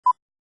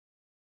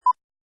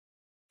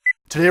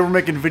Today we're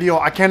making a video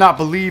I cannot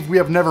believe we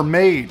have never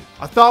made.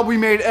 I thought we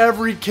made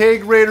every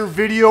kegerator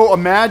video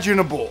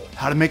imaginable.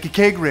 How to make a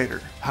kegerator,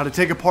 how to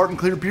take apart and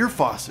clear beer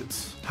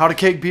faucets, how to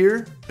keg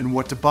beer, and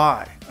what to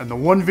buy. And the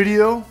one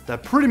video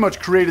that pretty much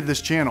created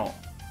this channel.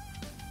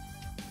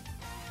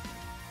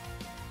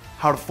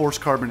 How to force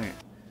carbonate.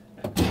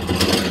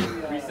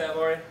 Reset,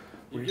 Lori.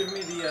 You give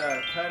me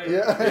the cut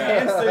it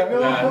hand signal.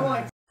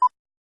 Yeah.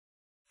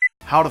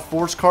 How to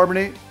force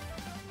carbonate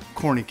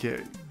corny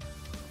keg.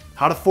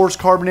 How to force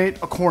carbonate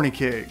a corny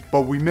keg.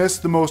 But we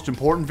missed the most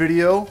important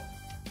video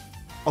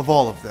of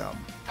all of them.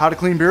 How to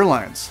clean beer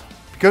lines.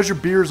 Because your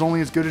beer is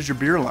only as good as your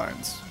beer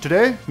lines.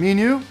 Today, me and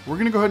you, we're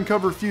gonna go ahead and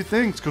cover a few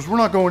things because we're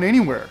not going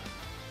anywhere.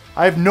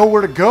 I have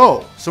nowhere to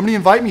go. Somebody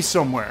invite me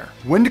somewhere.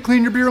 When to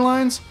clean your beer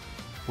lines,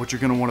 what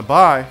you're gonna wanna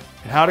buy,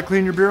 and how to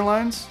clean your beer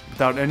lines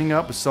without ending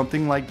up with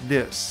something like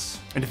this.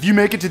 And if you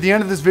make it to the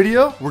end of this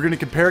video, we're gonna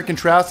compare and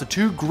contrast the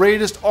two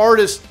greatest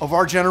artists of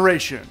our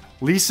generation,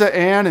 Lisa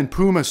Ann and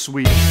Puma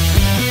Sweet.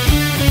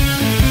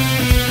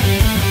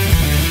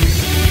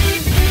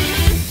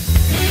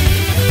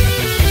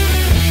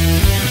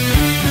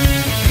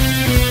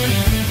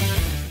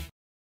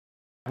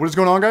 What is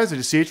going on, guys? It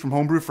is CH from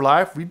Homebrew for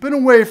Life. We've been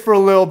away for a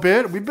little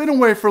bit.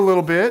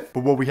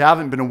 But what we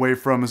haven't been away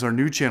from is our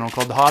new channel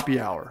called The Hoppy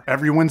Hour.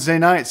 Every Wednesday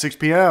night, 6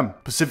 p.m.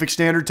 Pacific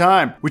Standard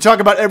Time. We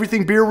talk about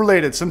everything beer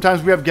related.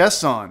 Sometimes we have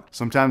guests on.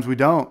 Sometimes we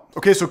don't.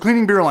 Okay, so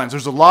cleaning beer lines.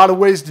 There's a lot of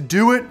ways to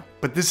do it,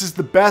 but this is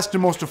the best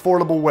and most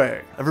affordable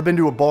way. Ever been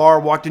to a bar,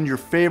 walked into your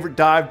favorite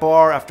dive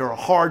bar after a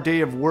hard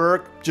day of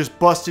work, just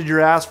busted your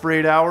ass for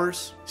 8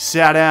 hours,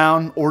 sat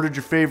down, ordered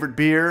your favorite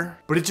beer,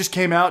 but it just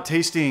came out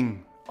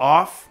tasting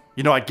off?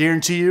 You know, I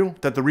guarantee you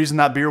that the reason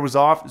that beer was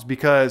off is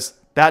because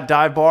that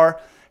dive bar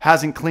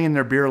hasn't cleaned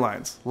their beer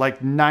lines, like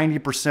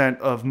 90%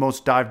 of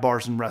most dive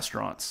bars and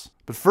restaurants.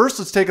 But first,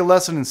 let's take a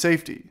lesson in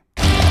safety.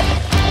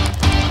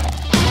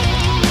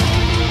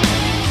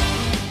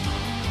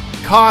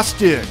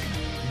 Caustic.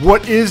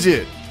 What is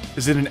it?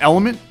 Is it an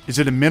element? Is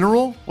it a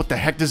mineral? What the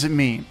heck does it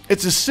mean?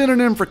 It's a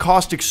synonym for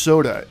caustic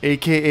soda,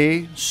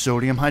 aka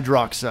sodium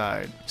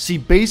hydroxide. See,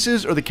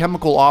 bases are the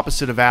chemical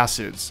opposite of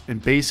acids,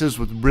 and bases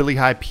with really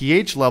high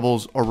pH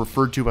levels are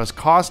referred to as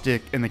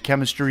caustic in the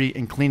chemistry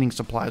and cleaning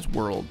supplies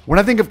world. When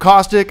I think of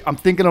caustic, I'm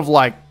thinking of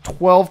like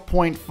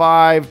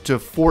 12.5 to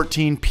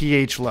 14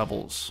 pH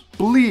levels.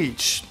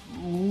 Bleach,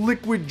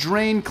 liquid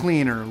drain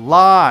cleaner,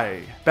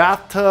 lye,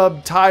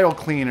 bathtub tile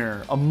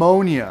cleaner,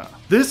 ammonia.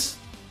 This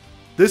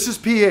is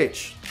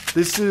pH.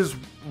 This is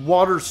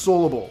water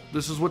soluble.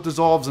 This is what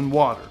dissolves in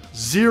water.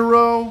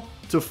 0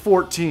 to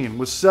 14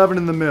 with 7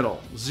 in the middle.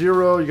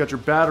 0, you got your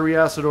battery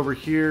acid over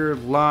here,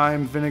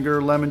 lime,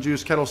 vinegar, lemon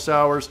juice, kettle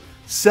sours.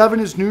 7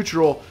 is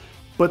neutral,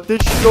 but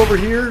this shit over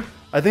here,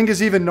 I think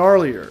is even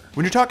gnarlier.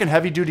 When you're talking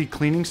heavy duty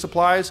cleaning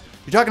supplies,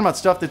 you're talking about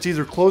stuff that's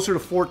either closer to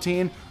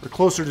 14 or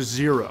closer to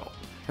 0.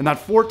 And that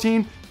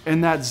 14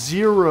 and that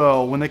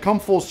 0, when they come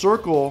full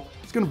circle,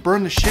 it's gonna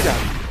burn the shit out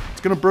of you.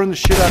 It's gonna burn the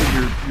shit out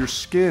of your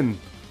skin,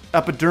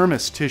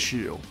 epidermis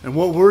tissue. And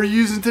what we're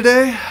using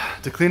today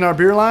to clean our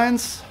beer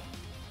lines,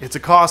 it's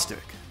a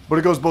caustic, but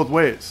it goes both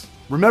ways.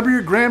 Remember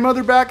your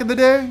grandmother back in the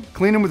day,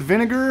 cleaning with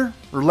vinegar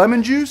or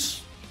lemon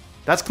juice?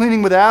 That's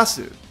cleaning with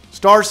acid.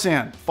 Star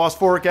sand,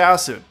 phosphoric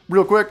acid.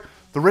 Real quick,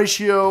 the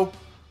ratio,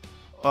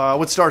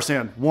 what's star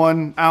sand?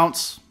 1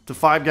 ounce to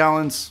 5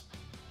 gallons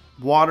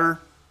water.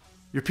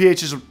 Your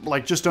pH is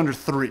like just under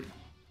 3,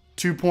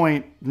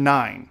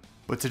 2.9.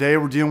 But today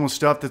we're dealing with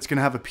stuff that's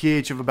gonna have a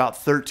pH of about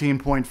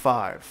 13.5.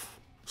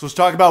 So let's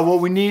talk about what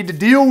we need to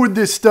deal with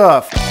this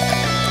stuff.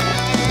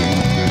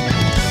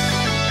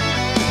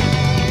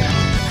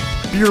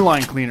 Beer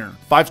line cleaner.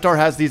 5-Star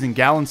has these in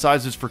gallon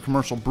sizes for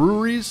commercial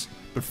breweries,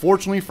 but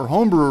fortunately for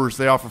home brewers,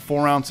 they offer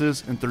 4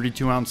 ounces and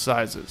 32-ounce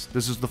sizes.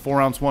 This is the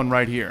 4-ounce one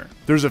right here.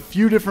 There's a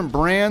few different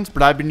brands,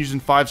 but I've been using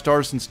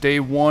 5-Star since day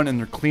one, and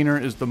their cleaner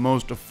is the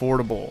most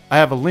affordable. I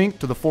have a link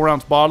to the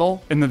 4-ounce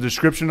bottle in the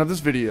description of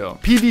this video.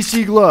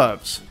 PVC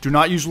gloves. Do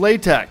not use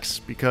latex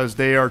because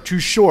they are too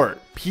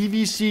short.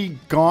 PVC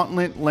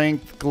gauntlet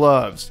length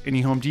gloves. Any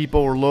Home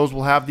Depot or Lowe's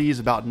will have these,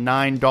 about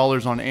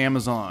 $9 on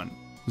Amazon.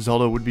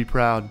 Zelda would be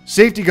proud.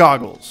 Safety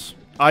goggles.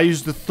 I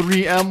use the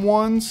 3M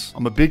ones.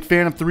 I'm a big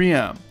fan of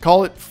 3M.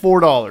 Call it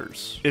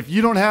 $4. If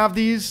you don't have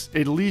these,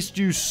 at least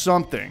use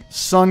something.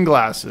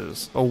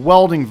 Sunglasses, a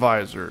welding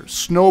visor,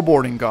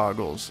 snowboarding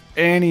goggles,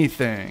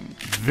 anything.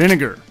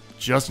 Vinegar,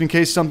 just in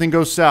case something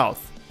goes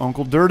south.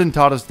 Uncle Durden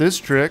taught us this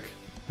trick.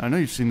 I know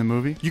you've seen the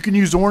movie. You can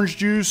use orange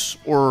juice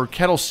or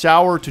kettle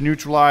sour to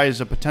neutralize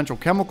a potential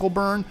chemical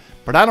burn,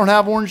 but I don't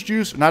have orange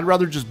juice and I'd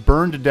rather just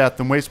burn to death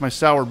than waste my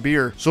sour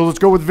beer. So let's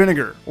go with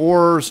vinegar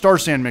or Star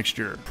Sand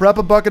mixture. Prep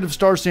a bucket of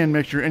Star Sand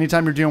mixture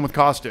anytime you're dealing with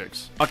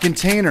caustics. A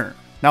container.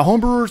 Now,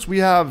 homebrewers, we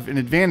have an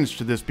advantage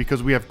to this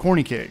because we have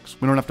corny kegs.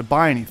 We don't have to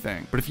buy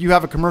anything. But if you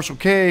have a commercial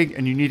keg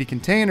and you need a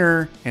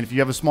container, and if you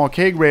have a small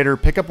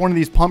kegerator, pick up one of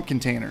these pump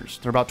containers.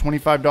 They're about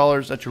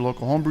 $25 at your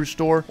local homebrew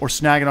store or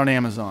snag it on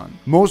Amazon.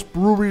 Most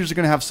breweries are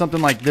gonna have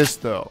something like this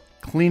though.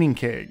 cleaning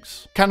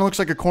kegs. Kind of looks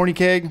like a corny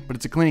keg, but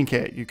it's a cleaning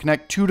keg. You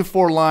connect 2 to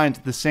 4 lines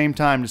at the same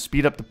time to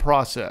speed up the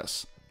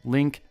process.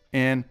 Link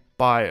in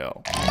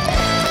bio.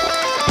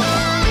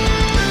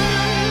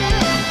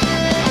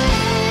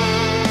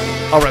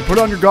 All right, put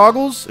on your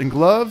goggles and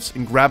gloves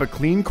and grab a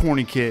clean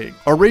corny keg.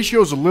 Our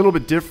ratio is a little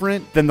bit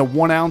different than the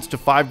 1 ounce to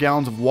 5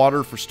 gallons of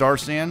water for Star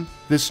Sand.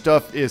 This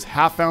stuff is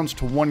 1/2 ounce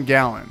to 1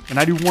 gallon. And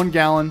I do 1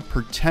 gallon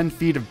per 10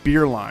 feet of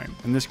beer line.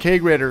 And this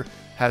kegerator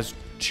has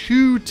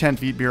 2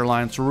 10-feet beer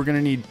lines, so we're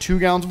gonna need 2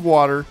 gallons of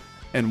water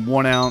and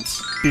 1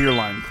 ounce beer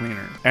line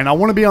cleaner. And I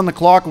wanna be on the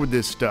clock with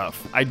this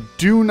stuff. I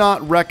do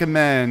not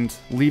recommend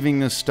leaving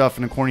this stuff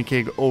in a corny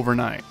keg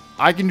overnight.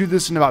 I can do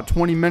this in about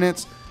 20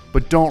 minutes,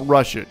 but don't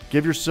rush it.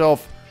 Give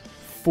yourself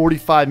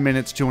 45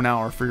 minutes to an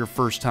hour for your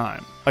first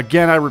time.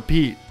 Again, I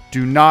repeat,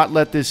 do not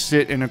let this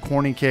sit in a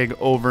corny keg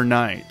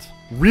overnight.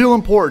 Real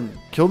important,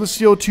 kill the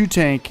CO2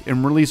 tank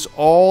and release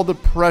all the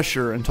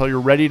pressure until you're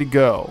ready to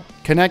go.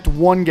 Connect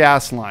 1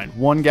 gas line.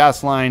 1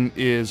 gas line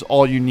is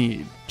all you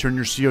need. Turn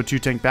your CO2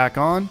 tank back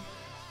on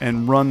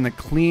and run the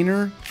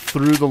cleaner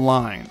through the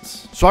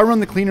lines. So I run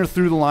the cleaner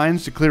through the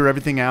lines to clear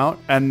everything out,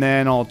 and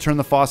then I'll turn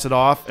the faucet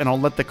off and I'll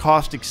let the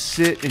caustic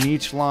sit in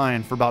each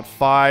line for about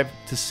 5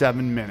 to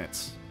 7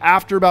 minutes.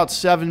 After about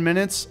 7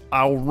 minutes,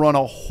 I'll run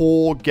a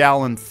whole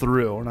gallon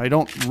through, and I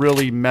don't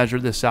really measure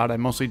this out. I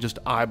mostly just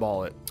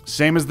eyeball it.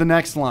 Same as the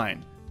next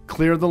line.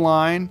 Clear the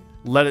line,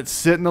 let it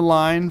sit in the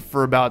line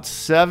for about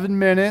 7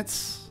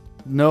 minutes.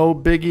 No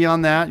biggie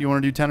on that. You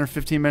want to do 10 or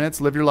 15 minutes,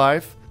 live your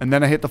life. And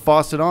then I hit the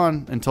faucet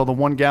on until the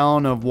 1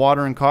 gallon of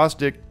water and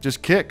caustic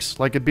just kicks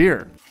like a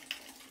beer.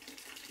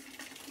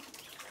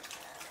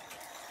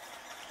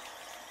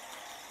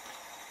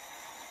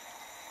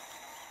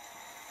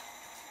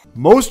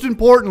 Most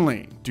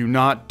importantly, do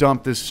not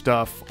dump this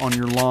stuff on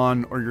your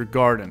lawn or your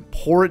garden.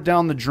 Pour it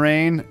down the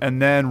drain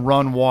and then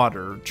run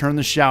water. Turn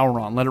the shower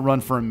on, let it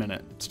run for a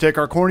minute. Let's take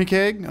our corny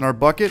keg and our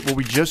bucket, what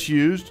we just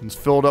used, and it's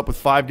filled up with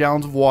 5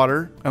 gallons of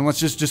water, and let's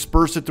just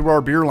disperse it through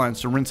our beer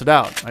lines to rinse it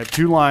out. I have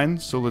 2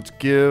 lines, so let's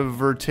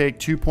give or take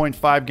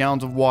 2.5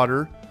 gallons of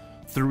water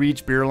through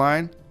each beer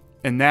line,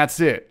 and that's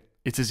it.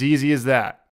 It's as easy as that.